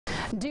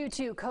Due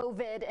to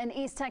COVID, an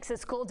East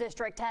Texas school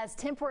district has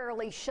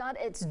temporarily shut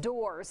its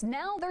doors.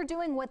 Now they're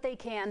doing what they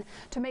can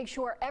to make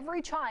sure every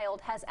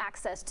child has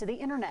access to the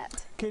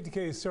internet.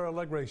 KTK's Sarah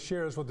Allegre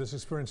shares what this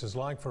experience is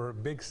like for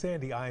Big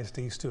Sandy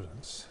ISD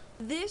students.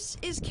 This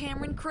is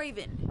Cameron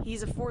Craven.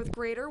 He's a fourth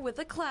grader with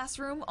a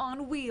classroom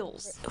on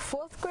wheels.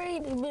 Fourth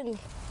grade has been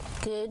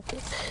good.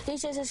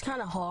 It's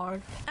kind of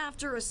hard.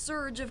 After a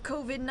surge of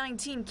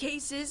COVID-19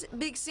 cases,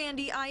 Big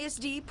Sandy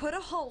ISD put a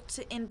halt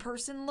to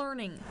in-person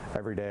learning.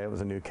 Every day it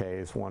was a new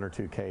case, one or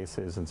two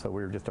cases, and so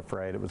we were just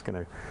afraid it was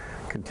going to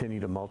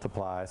continue to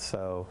multiply.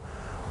 So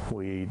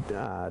we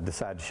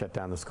decided to shut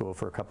down the school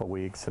for a couple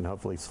weeks and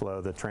hopefully slow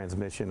the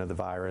transmission of the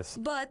virus.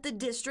 But the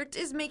district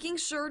is making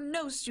sure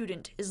no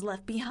student is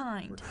left behind.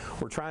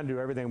 We're trying to do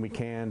everything we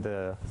can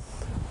to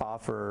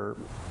offer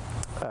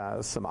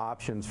some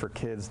options for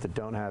kids that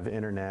don't have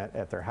internet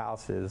at their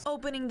houses.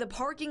 Opening the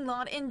parking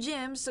lot and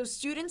gym so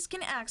students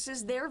can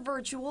access their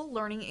virtual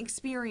learning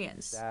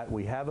experience.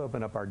 We have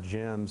opened up our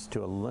gyms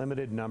to a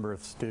limited number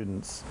of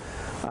students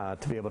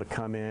to be able to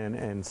come in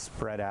and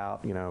spread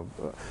out.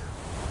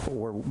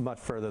 We're much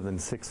further than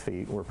 6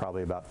 feet. We're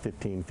probably about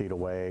 15 feet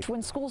away.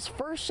 When schools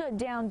first shut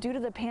down due to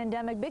the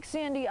pandemic, Big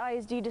Sandy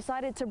ISD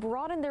decided to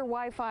broaden their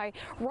Wi-Fi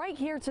right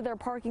here to their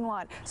parking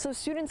lot so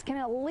students can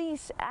at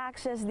least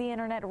access the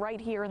internet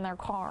right here in their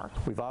car.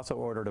 We've also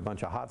ordered a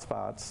bunch of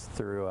hotspots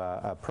through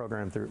a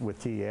program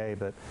with TEA,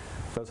 but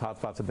those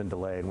hotspots have been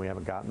delayed and we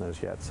haven't gotten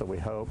those yet. So we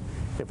hope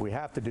if we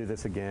have to do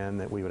this again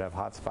that we would have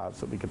hotspots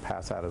that we could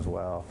pass out as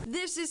well.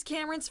 This is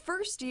Cameron's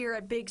first year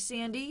at Big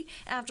Sandy.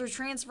 After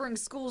transferring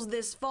schools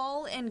this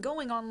fall and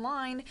going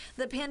online,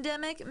 the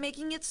pandemic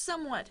making it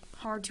somewhat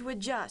hard to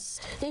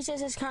adjust.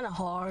 It's kind of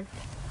hard.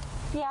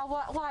 Yeah,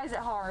 why is it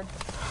hard?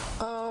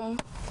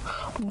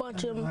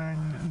 Bunch of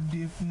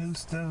new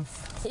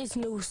stuff. It's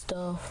new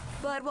stuff.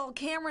 But while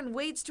Cameron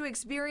waits to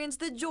experience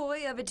the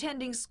joy of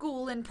attending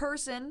school in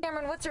person,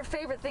 Cameron, what's your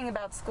favorite thing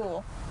about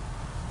school?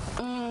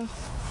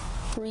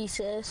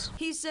 Recess.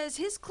 He says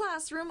his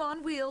classroom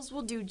on wheels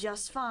will do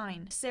just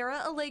fine.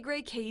 Sarah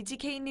Allegre,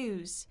 KTK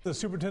News. The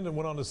superintendent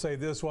went on to say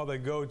this while they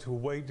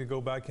wait to go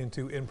back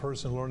into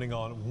in-person learning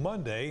on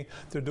Monday.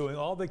 They're doing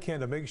all they can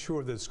to make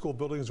sure that school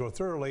buildings are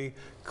thoroughly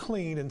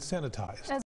clean and sanitized.